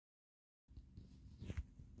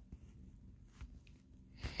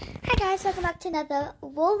guys, welcome back to another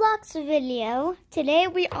Roblox video. Today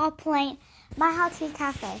we are playing My House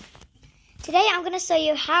Cafe. Today I'm going to show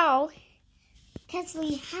you how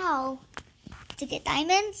to get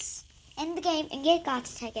diamonds in the game and get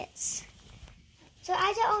gacha tickets. So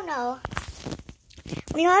as you all know,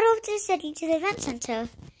 when you head over to the city to the event center,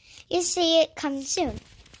 you see it coming soon.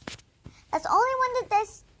 That's only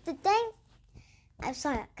when I'm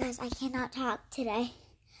sorry guys, I cannot talk today.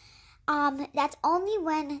 That's only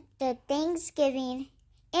when the Thanksgiving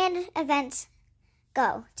and events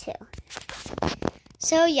go to.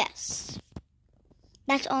 So yes,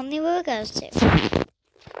 that's only where it goes to.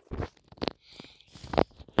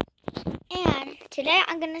 And today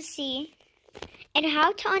I'm gonna see and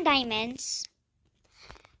how to earn diamonds.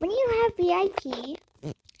 When you have VIP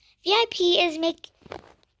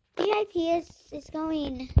is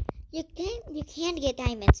going. You can get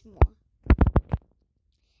diamonds more.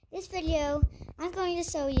 This video, I'm going to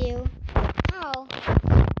show you how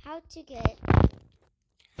to get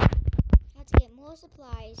more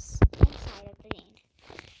supplies inside of the game.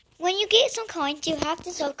 When you get some coins, you have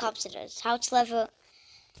to show competitors how to level,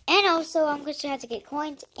 and also I'm going to show you how to get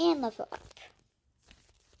coins and level up.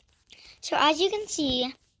 So as you can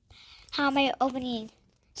see, how am I opening?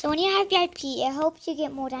 So when you have VIP, it helps you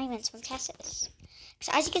get more diamonds from Teslas.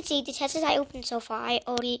 So as you can see, the Teslas I opened so far, I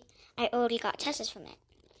already got Teslas from it.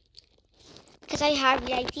 Because I have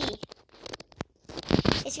VIP.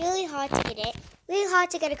 It's really hard to get it. Really hard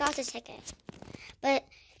to get a gacha ticket. But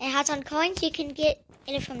it has on coins. You can get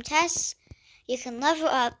it from tests. You can level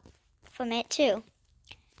up from it too.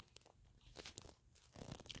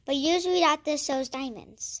 But usually that this shows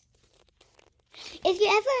diamonds. If you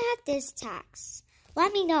ever have this tax,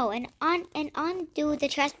 let me know and undo the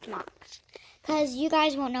chest marks. Because you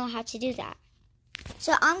guys won't know how to do that.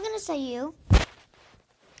 So I'm going to show you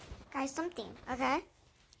guys something, okay?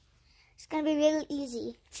 It's gonna be really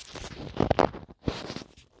easy.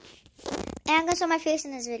 And I'm gonna show my face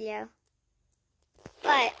in this video.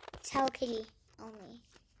 But it's Hello Kitty only.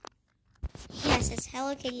 Yes, it's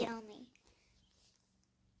Hello Kitty only.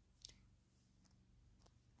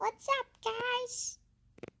 What's up, guys?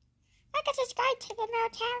 Like and subscribe to the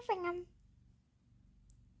notification.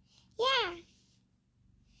 Yeah.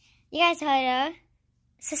 You guys heard her.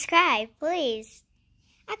 Subscribe, please.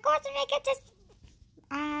 I'm going to make it just,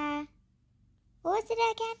 what was it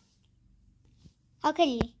again? How could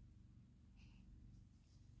you?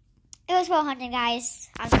 It was 400, guys.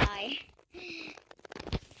 I'm sorry.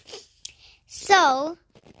 So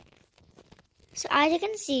as you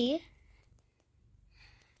can see,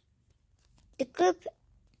 the group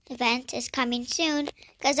event is coming soon,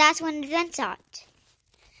 because that's when the events are.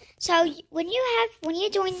 So when you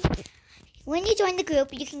join the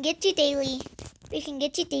group, you can get your daily. You can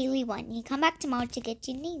get your daily one. You come back tomorrow to get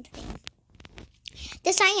your need thing.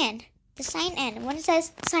 The sign in. When it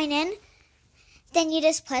says sign in, then you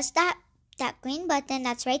just press that green button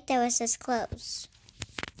that's right there where it says close.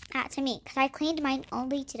 Not to me, because I cleaned mine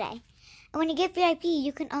only today. And when you get VIP,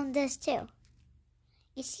 you can own this too.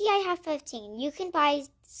 You see I have 15. You can buy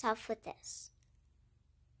stuff with this.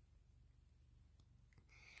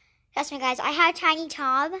 Trust me guys, I had Tiny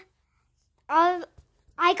Tom.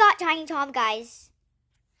 I got Tiny Tom, guys.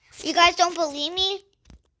 You guys don't believe me?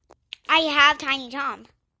 I have Tiny Tom.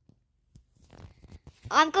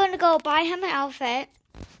 I'm going to go buy him an outfit.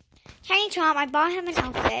 Tiny Tom, I bought him an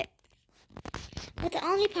outfit. But the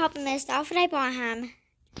only problem is the outfit I bought him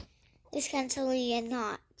is completely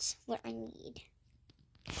not what I need.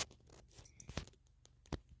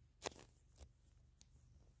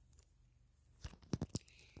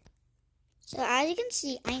 So as you can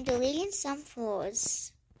see, I'm deleting some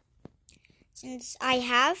floors, since I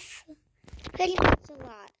have pretty much a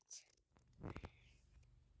lot.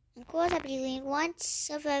 Of course, I'll be deleting once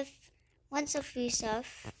of free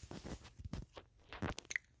stuff.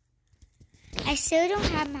 I still don't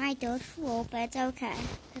have my third floor, but it's okay,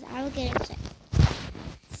 because I will get it soon.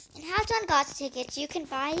 And how to earn gacha tickets, you can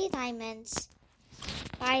buy diamonds.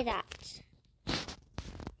 Buy that.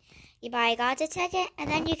 You buy a gacha ticket,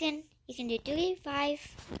 and then you can do 3,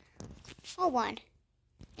 5, or 1.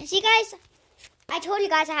 And see, guys, I told you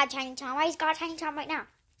guys I had Tiny Tom. I just got Tiny Tom right now.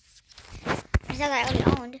 I said I already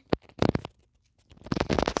owned.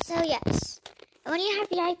 So yes, and when you have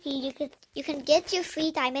VIP, you can get your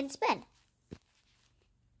free diamond spin.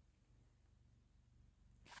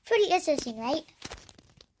 Pretty interesting, right?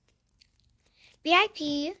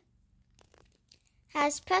 VIP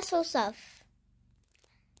has special stuff.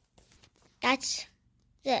 That's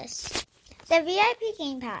this. The VIP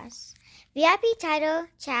Game Pass. VIP title,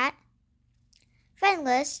 chat, friend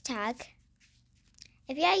list, tag,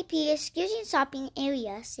 A VIP exclusive shopping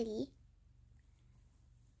area city.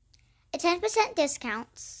 A 10%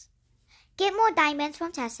 discounts. Get more diamonds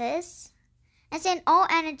from Tessa's. And send all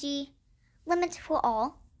energy limits for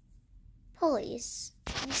all. Pulleys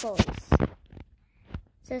and pulleys.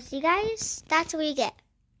 So see guys, that's what you get.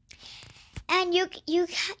 And you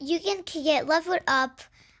can get leveled up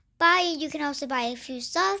by, you can also buy a few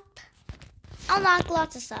stuff. Unlock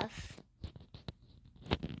lots of stuff.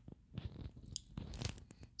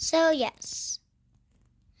 So yes.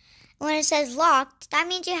 When it says locked, that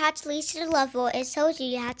means you have to reach the level it tells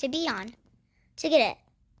you have to be on to get it.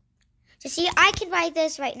 So see, I can buy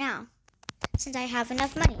this right now since I have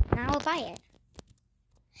enough money, and I will buy it.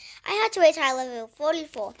 I had to wait till I level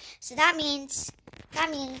 44, so that means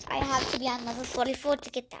I have to be on level 44 to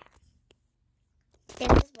get that. This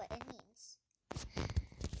is what it means.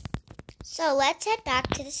 So let's head back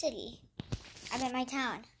to the city. I'm in my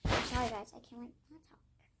town. I'm sorry guys, I can't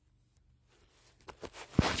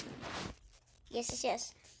talk.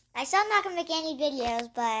 Yes. I still not gonna make any videos,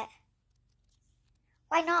 but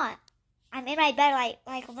why not? I'm in my bed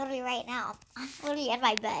like literally right now. I'm literally in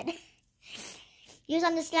my bed. You just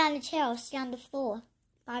understand the chair or sit on the floor.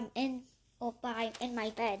 I'm in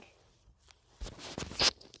my bed.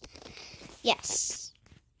 Yes.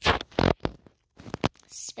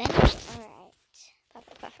 Spin. Alright.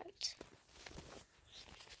 Perfect.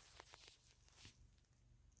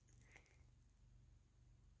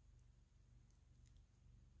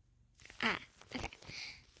 Okay.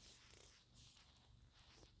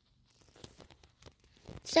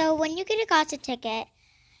 So when you get a gacha ticket,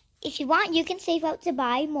 if you want, you can save up to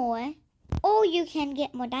buy more, or you can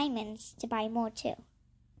get more diamonds to buy more too.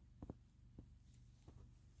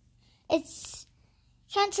 It's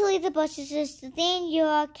currently the buses is the thing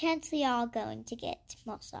you're currently all going to get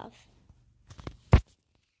most of.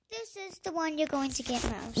 This is the one you're going to get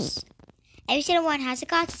most. Every single one has a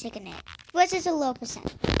gacha ticket in it, which is a low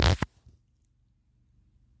percent.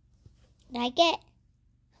 Did I get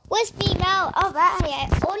West Me Mel? Oh, right, I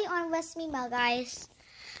already on West Me Mel, guys.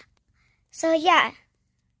 So yeah.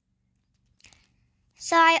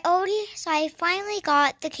 So I finally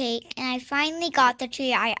got the cake, and I finally got the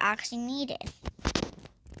tree I actually needed.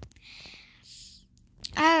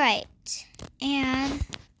 Alright, and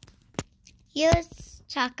here's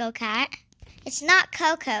Taco Cat. It's not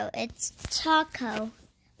Coco, it's Taco.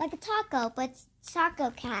 Like a taco, but it's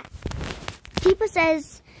Taco Cat. People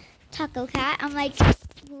says Taco Cat. I'm like,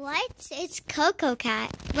 what? It's Coco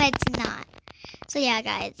Cat, but it's not. So yeah,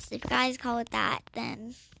 guys, if you guys call it that,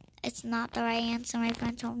 then it's not the right answer. My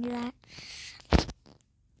friend told me that.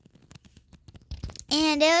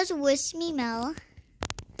 And there's Wish Me Mel.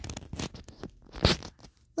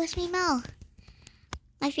 Wish Me Mel.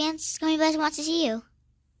 My fans coming back want to see you.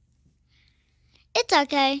 It's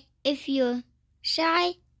okay if you're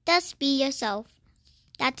shy. Just be yourself.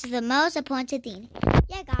 That's the most important thing.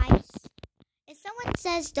 Yeah, guys. If someone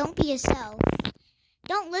says don't be yourself,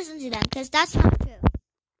 don't listen to them, because that's not true.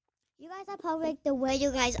 You guys are perfect the way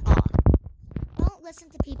you guys are. Don't listen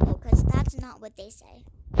to people, because that's not what they say.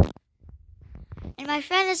 And my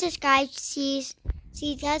friend is this guy. She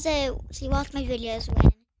watches my videos when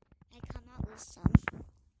I come out with some.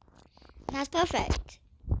 And that's perfect.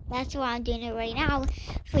 That's why I'm doing it right now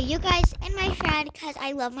for you guys and my friend, because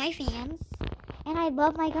I love my fans. And I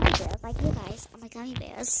love my gummy bears, like you guys are my gummy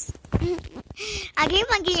bears. I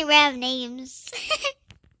keep on getting random names.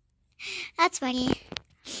 That's funny.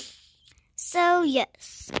 So,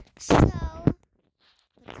 yes. So,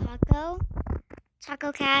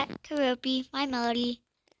 Taco Cat, Karopi, My Melody,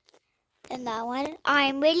 and that one.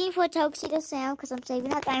 I'm waiting for Tuxedo Sam, because I'm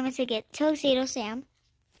saving up diamonds to get Tuxedo Sam.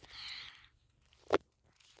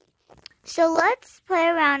 So, let's play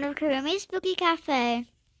around with Kurumi's Spooky Cafe.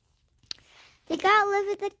 They got live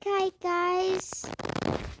with the kite, guys.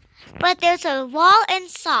 But there's a wall and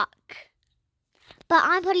sock. But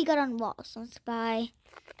I'm pretty good on walls. So let's buy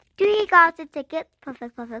 3 gacha tickets.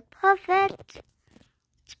 Perfect. Let's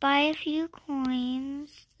buy a few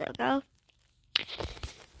coins. There we go.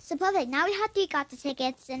 So perfect. Now we have 3 gacha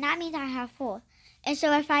tickets, and that means I have 4. And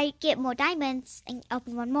so if I get more diamonds and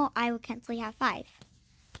open one more, I will potentially have 5.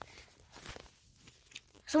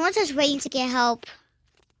 Someone's just waiting to get help.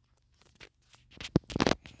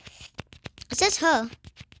 It says her.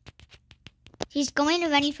 He's going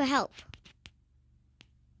and ready for help.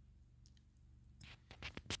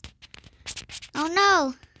 Oh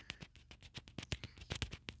no!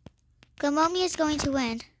 Gamomi is going to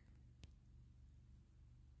win.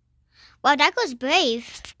 Wow, that goes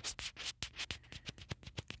brave.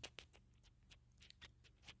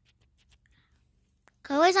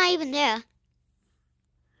 Koa's not even there.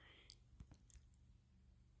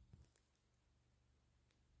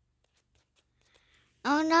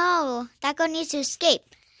 That girl needs to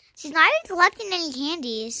escape. She's not even collecting any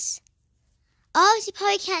candies. Oh, she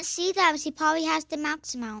probably can't see them. She probably has the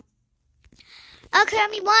max amount. Oh,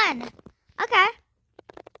 Kermie won. Okay.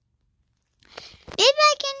 Maybe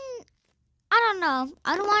I don't know.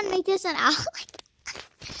 I don't want to make this an owl.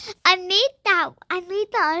 I made the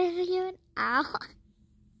other video an owl.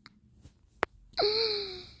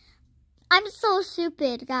 I'm so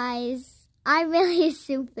stupid, guys. I'm really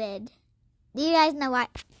stupid. Do you guys know what?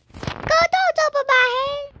 Go to top of my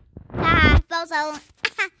head. Ah, bozo.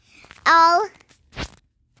 Oh.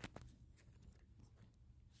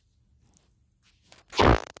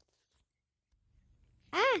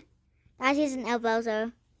 That is an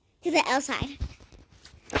elbozo. To the L side.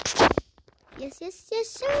 Yes,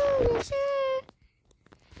 sir.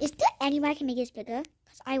 Is there any way I can make this bigger?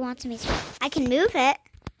 Because I want to make it. I can move it.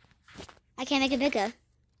 I can't make it bigger.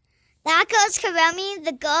 That goes Kurumi,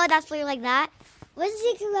 the girl that's really like that. Was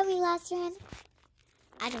it Kurumi last turn?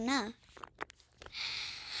 I don't know.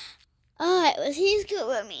 Oh, it was his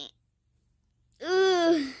Kurumi.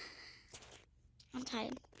 Ooh. I'm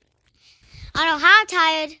tired. I don't know how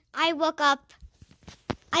tired. I woke up.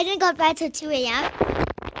 I didn't go to bed till 2 a.m.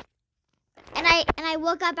 And I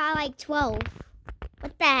woke up at like 12.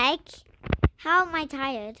 What the heck? How am I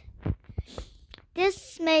tired?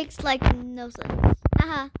 This makes like no sense.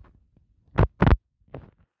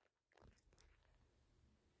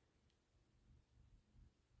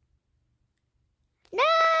 No!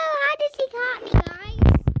 How did he caught me, guys?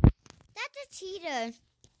 That's a cheater.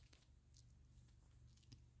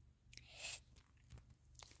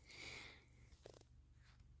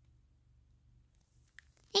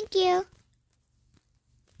 Thank you.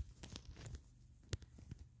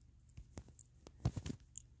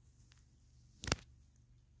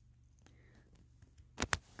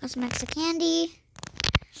 Got some extra candy.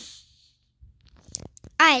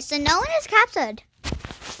 Alright, so no one is captured.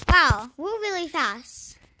 Wow, we're really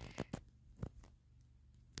fast.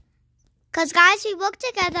 Because, guys, we work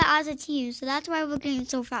together as a team, so that's why we're getting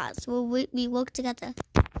so fast. We work together.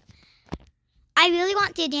 I really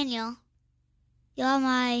want to, Daniel. You're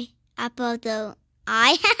my apple of the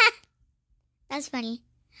eye. That's funny.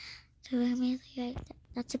 So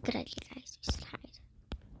that's a good idea, guys.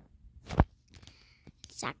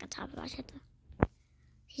 Zach on top of our head.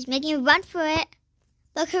 He's making a run for it.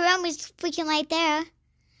 But Kurumi's freaking right there.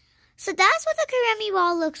 So that's what the Kurumi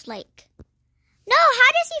wall looks like. No,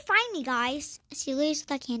 how does he find me, guys? She loses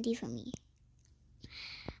the candy from me.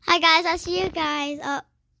 Hi, guys. I'll see you guys. I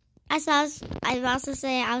would also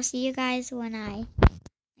say I'll see you guys when I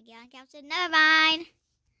get on captain. Never mind.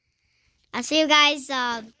 I'll see you guys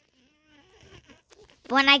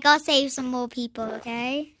when I go save some more people,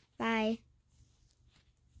 okay? Bye.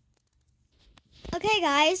 Okay,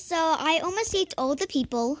 guys, so I almost saved all the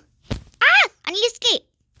people. Ah! I need to escape.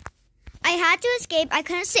 I had to escape. I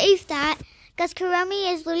couldn't save that because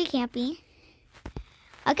Kurumi is literally campy.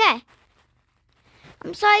 Okay.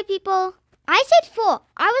 I'm sorry, people. I said 4.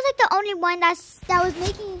 I was like the only one that was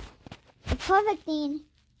making the perfect thing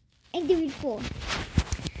and doing 4.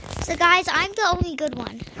 So, guys, I'm the only good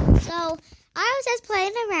one. So, I was just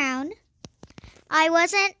playing around. I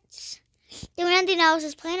wasn't doing anything else,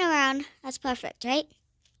 just playing around. That's perfect, right?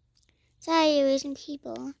 Sorry, you're losing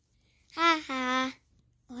people. Ha ha.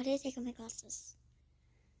 Oh, I did take off my glasses.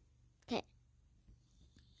 Okay.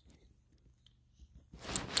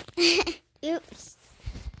 Oops.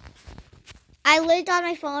 I lived on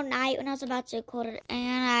my phone at night when I was about to record it,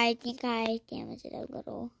 and I think I damaged it a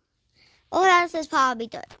little. Oh, that is probably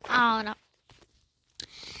good. I don't know.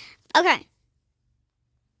 Okay.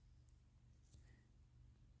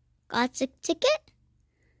 Got a ticket?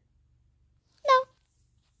 No.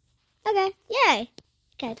 Okay. Yay.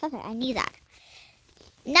 Okay, perfect. I need that.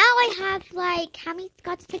 Now I have, like, how many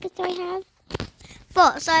Got tickets do I have?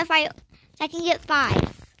 4. So if I can get 5.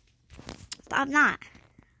 But I'm not.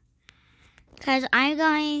 Because I'm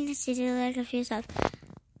going to do, like, a few stuff.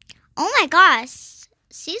 Oh, my gosh.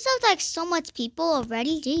 Seems like so much people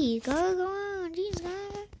already. Jeez. Go on. Jeez, go.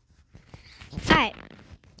 Alright.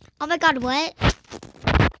 Oh, my God. What?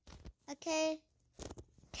 Okay.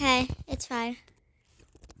 Okay. It's fine.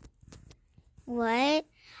 What?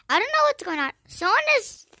 I don't know what's going on.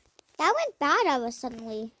 That went bad out of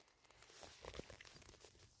suddenly.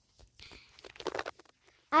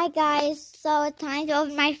 Hi, guys. So it's time to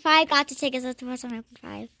open my 5 Gacha tickets. That's the first time I opened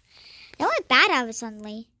 5. That went bad out of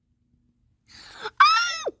suddenly.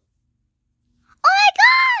 Oh! Oh my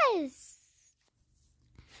gosh!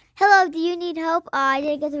 Hello, do you need help? I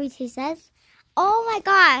didn't get to read what he says. Oh my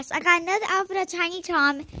gosh, I got another outfit of Tiny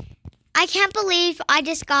Tom. I can't believe I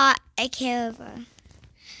just got a carver.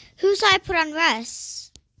 Who should I put on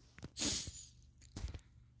rest?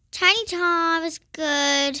 Tiny Tom is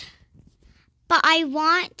good. But I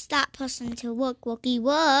want that person to work, work.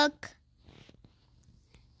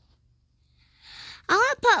 I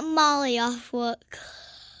want to put Molly off work.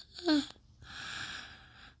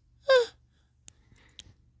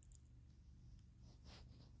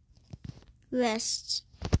 Rest.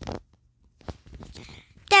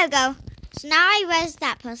 There we go. So now I rest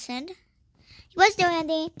that person. He was doing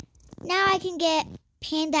anything. Now I can get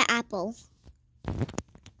Panda Apple.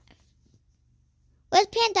 Where's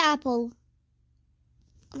Panda Apple?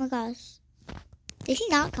 Oh my gosh. Did he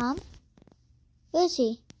not come? Where is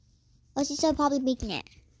he? Or is he still probably making it?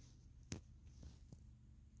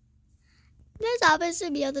 This happens to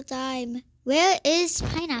me all the time. Where is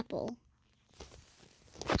Pineapple?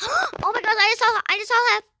 Oh my gosh, I just saw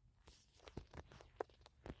her.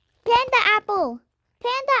 Panda Apple.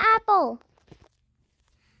 Panda Apple.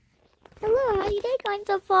 Hello, how's your day going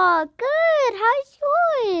so far? Good, how's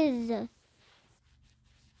yours?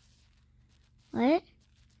 What?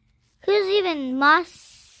 Who's even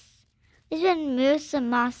Who's even Musa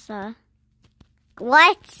Masa?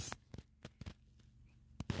 What?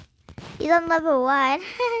 He's on level 1.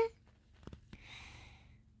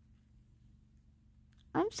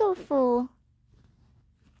 I'm so full.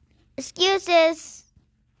 Excuses.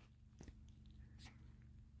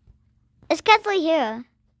 It's Kathleen here.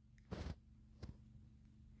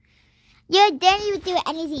 You didn't even do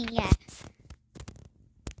anything yet.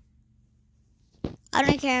 I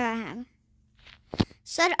don't care about him.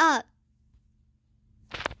 Shut up.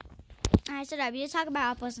 Alright, shut up. You talk about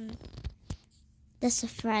our person. That's a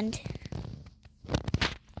friend.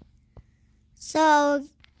 So,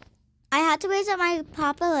 I had to raise up my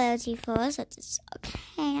popularity first. It's okay,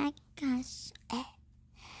 I guess.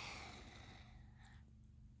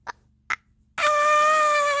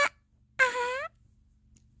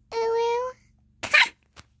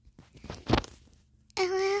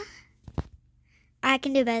 I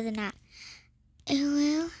can do better than that.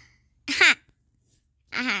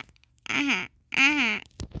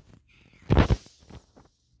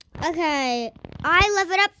 Okay, I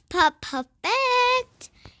leveled up perfect.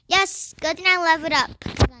 Yes, good thing I leveled up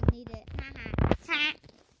because I need it.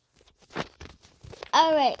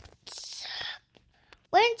 Alright,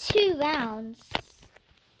 we're in 2 rounds.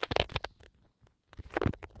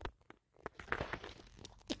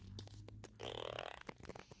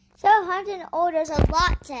 So Hunting orders a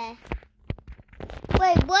latte.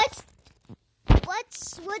 Wait, what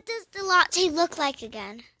does the latte look like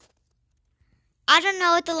again? I don't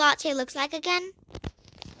know what the latte looks like again.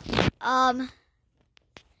 Don't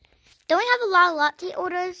we have a lot of latte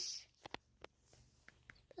orders?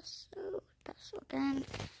 That's so again.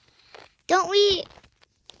 Don't we?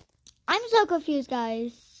 I'm so confused,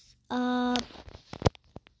 guys.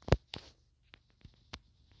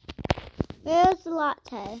 Where's the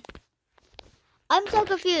latte? I'm so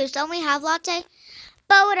confused. Don't we have latte?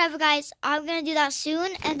 But whatever, guys. I'm gonna do that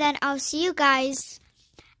soon, and then I'll see you guys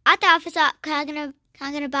at the office. Cause I'm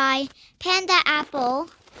gonna buy Panda Apple.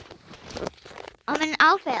 An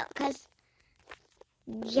outfit, cause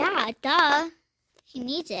yeah, duh. He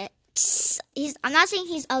needs it. I'm not saying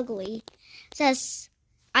he's ugly. It says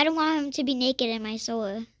I don't want him to be naked in my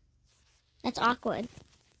store. That's awkward.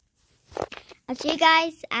 I'll see you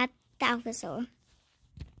guys at the outfit store.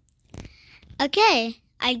 Okay,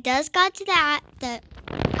 I just got to the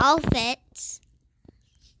outfits.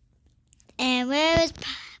 And where is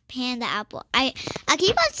Panda Apple? I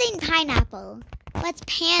keep on saying pineapple. What's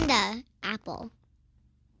Panda Apple?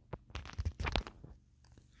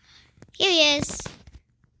 Here he is.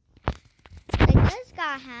 I just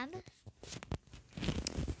got him.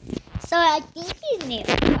 So I think he's new.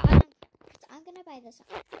 I'm gonna buy this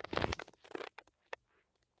one.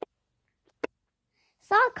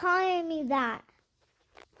 Stop calling me that.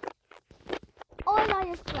 Oh my god,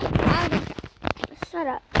 you're sweating. Shut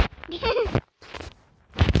up.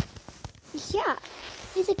 Yeah,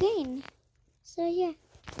 he's a green. So yeah.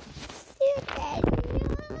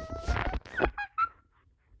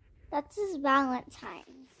 That's his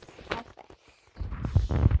Valentine's outfit.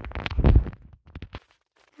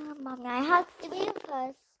 Oh, Mommy, I have to be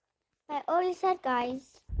because I already said,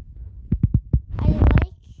 guys, I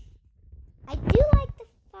do like the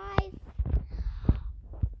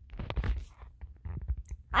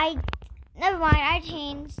 5. Never mind, I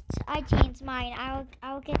changed mine.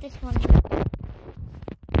 I'll get this one.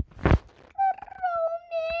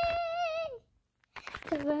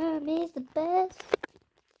 Karame is the best.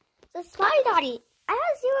 The Spy Dotty. I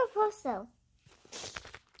have 0 posts though.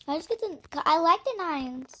 I like the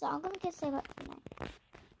 9, so I'm gonna get 7 up for 9.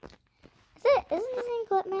 Isn't this an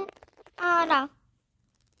equipment? Oh no.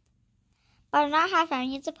 But not half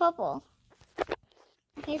any, it's a purple.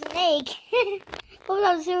 Here's an egg. Oh,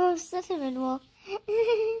 that was zero cinnamon roll.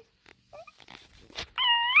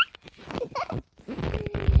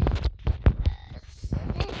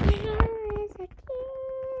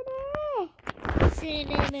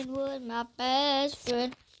 Cinnamon was my best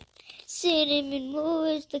friend. Cinnamon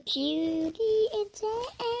was the cutie in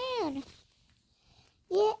town.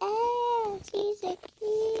 Yeah, she's a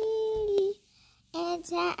cutie in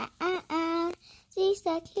town. She's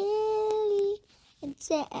a cutie in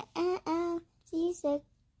town. She's a...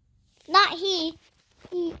 Not he.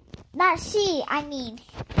 Not she, I mean.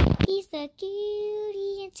 He's a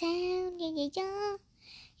cutie in town. Yeah, yeah, yeah.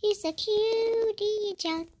 He's a cutie in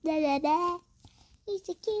town. Da, da, da. He's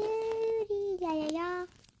a cutie. Yeah, yeah, yeah.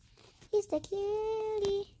 He's the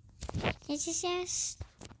cutie. Yes, yes, yes.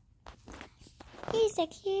 He's a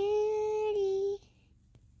cutie.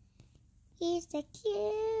 He's the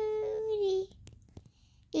cutie.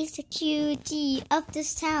 He's the cutie of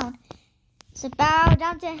this town. So bow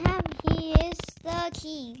down to him. He is the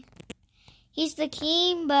king. He's the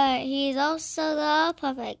king, but he's also the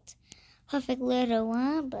perfect little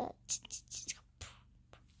one. But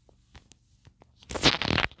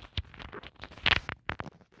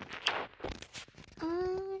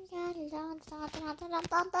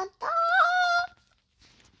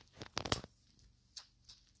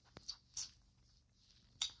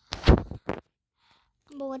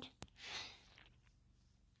I'm bored.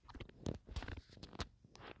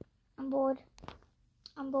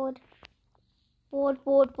 Bored.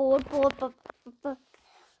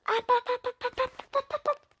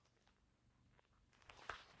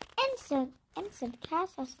 Instant cash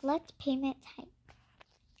or select payment type.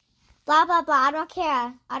 Blah, blah, blah. I don't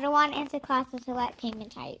care. I don't want to enter class or select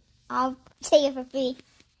payment type. I'll take it for free.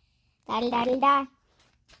 Da-da-da-da-da.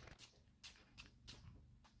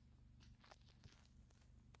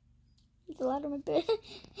 It's a lot of my bed.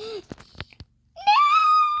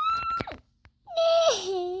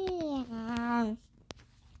 No!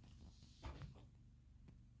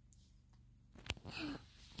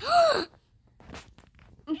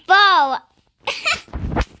 Bo! I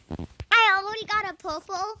already got a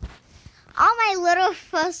purple. On my little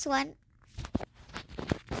first one.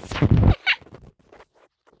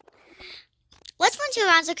 Let's run 2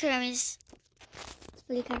 rounds of Kurimis. It's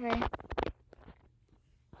pretty cover.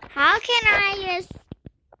 How can I just...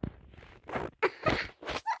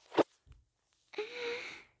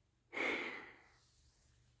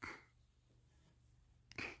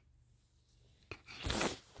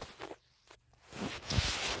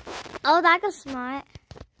 Oh, that goes smart.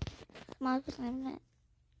 Smart percent.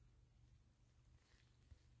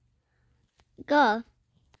 Go.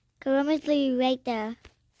 Kurimis literally right there.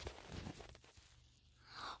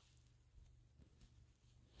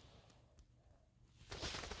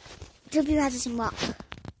 Two people have the same walk.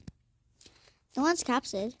 No one's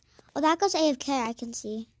captured. Oh, that goes AFK, I can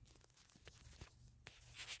see.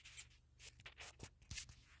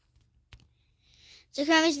 So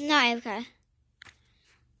Kurimis is not AFK.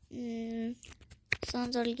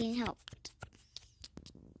 Someone's already getting helped.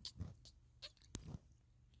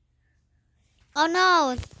 Oh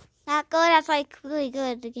no! Not good, that's like really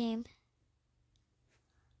good, the game.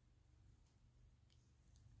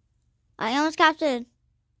 I almost captured.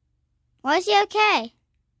 Why is he okay?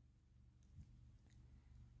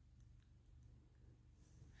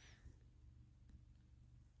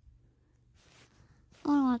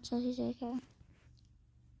 Oh no, it says he's okay.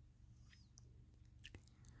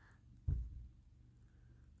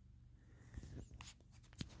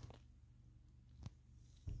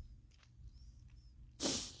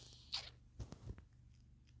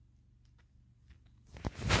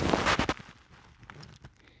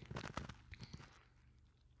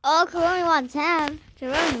 Oh, Kurumi wants him.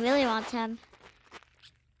 Kurumi really wants him.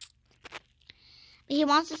 But he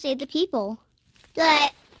wants to save the people.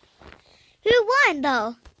 But who won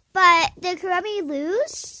though? But did Kurumi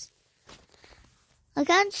lose?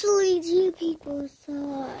 Eventually 2 people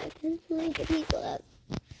saw. Eventually the people that...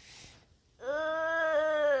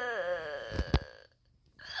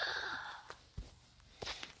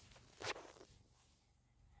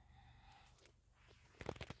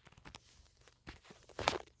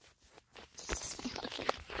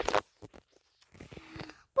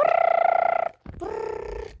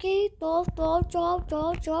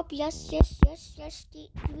 Drop, yes, Doro,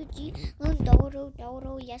 yes.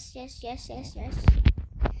 Drop, yes,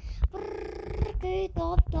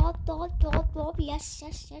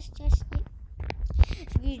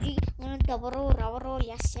 Doro,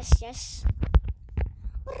 yes.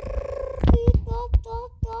 No,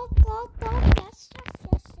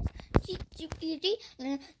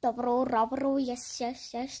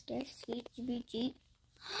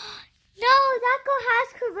 that girl has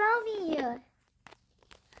Kuromi.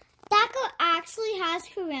 That girl actually has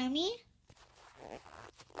Kuromi.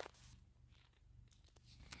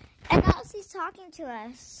 And now she's talking to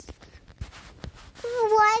us.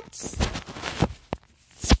 What?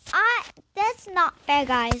 That's not fair,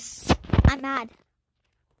 guys. I'm mad.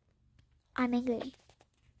 I'm angry.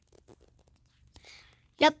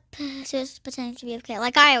 Yep, so it's pretending to be okay,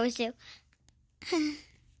 like I always do. I'm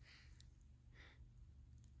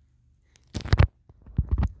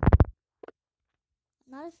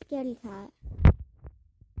not a scaredy cat.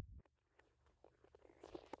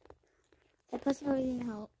 That person already didn't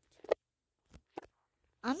help.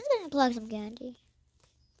 I'm just gonna plug some candy.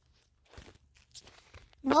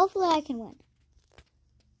 And hopefully I can win.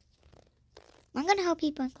 I'm gonna help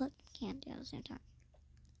people and collect candy at the same time.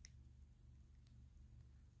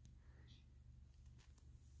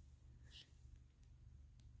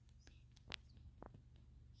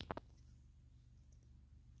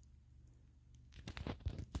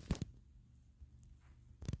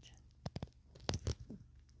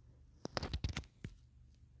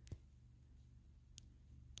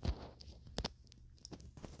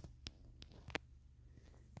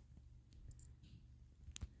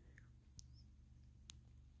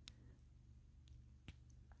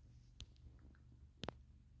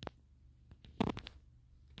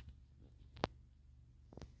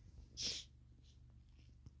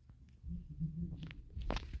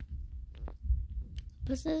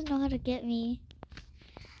 This doesn't know how to get me.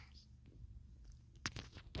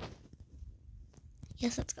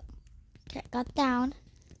 Yes, let's go. Okay, got down.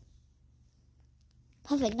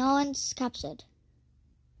 Perfect, no one's captured.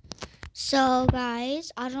 So,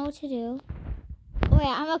 guys, I don't know what to do. Oh, wait,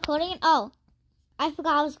 I'm recording. Oh, I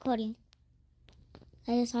forgot I was recording.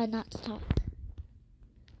 I decided not to talk.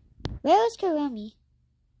 Where was Karami?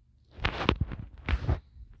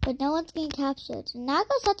 But no one's getting captured. Now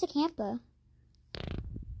go set the camper.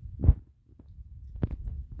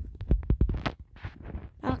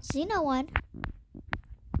 I don't see no one.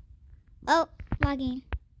 Oh, lagging.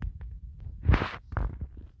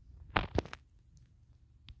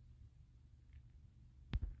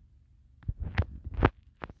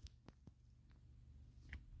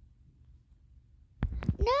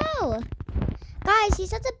 No! Guys,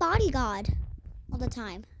 he's such a bodyguard all the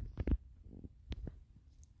time.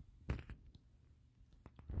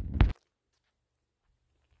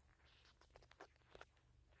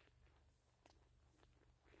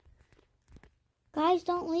 Guys,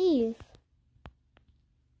 don't leave.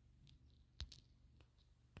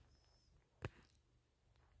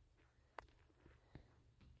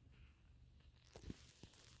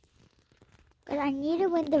 But I need to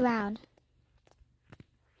win the round.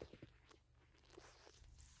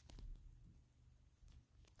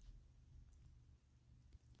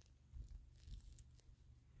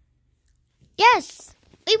 Yes!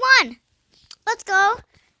 We won! Let's go!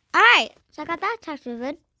 Alright, so I got that tax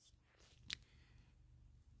ribbon.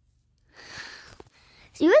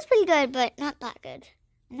 He was pretty good, but not that good.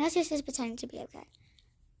 Unless this is pretending to be okay.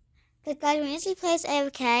 Because guys, when she plays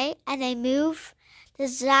AFK and they move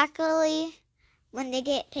exactly when they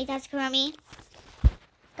get picked as Karami,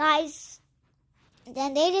 guys,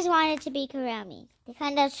 then they just want it to be Karami. They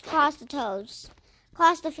kind of cross the toes,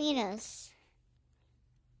 cross the fingers.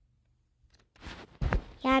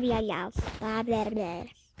 Yab yab yab, blah blah blah.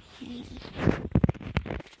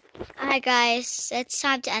 Alright guys, it's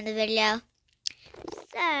time to end the video.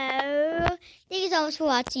 So, thank you so much for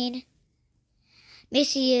watching. Make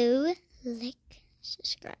sure you like,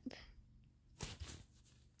 subscribe.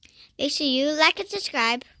 Make sure you like and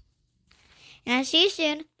subscribe. And I'll see you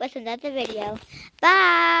soon with another video.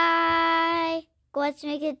 Bye! Let's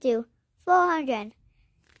make it to 400.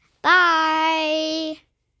 Bye!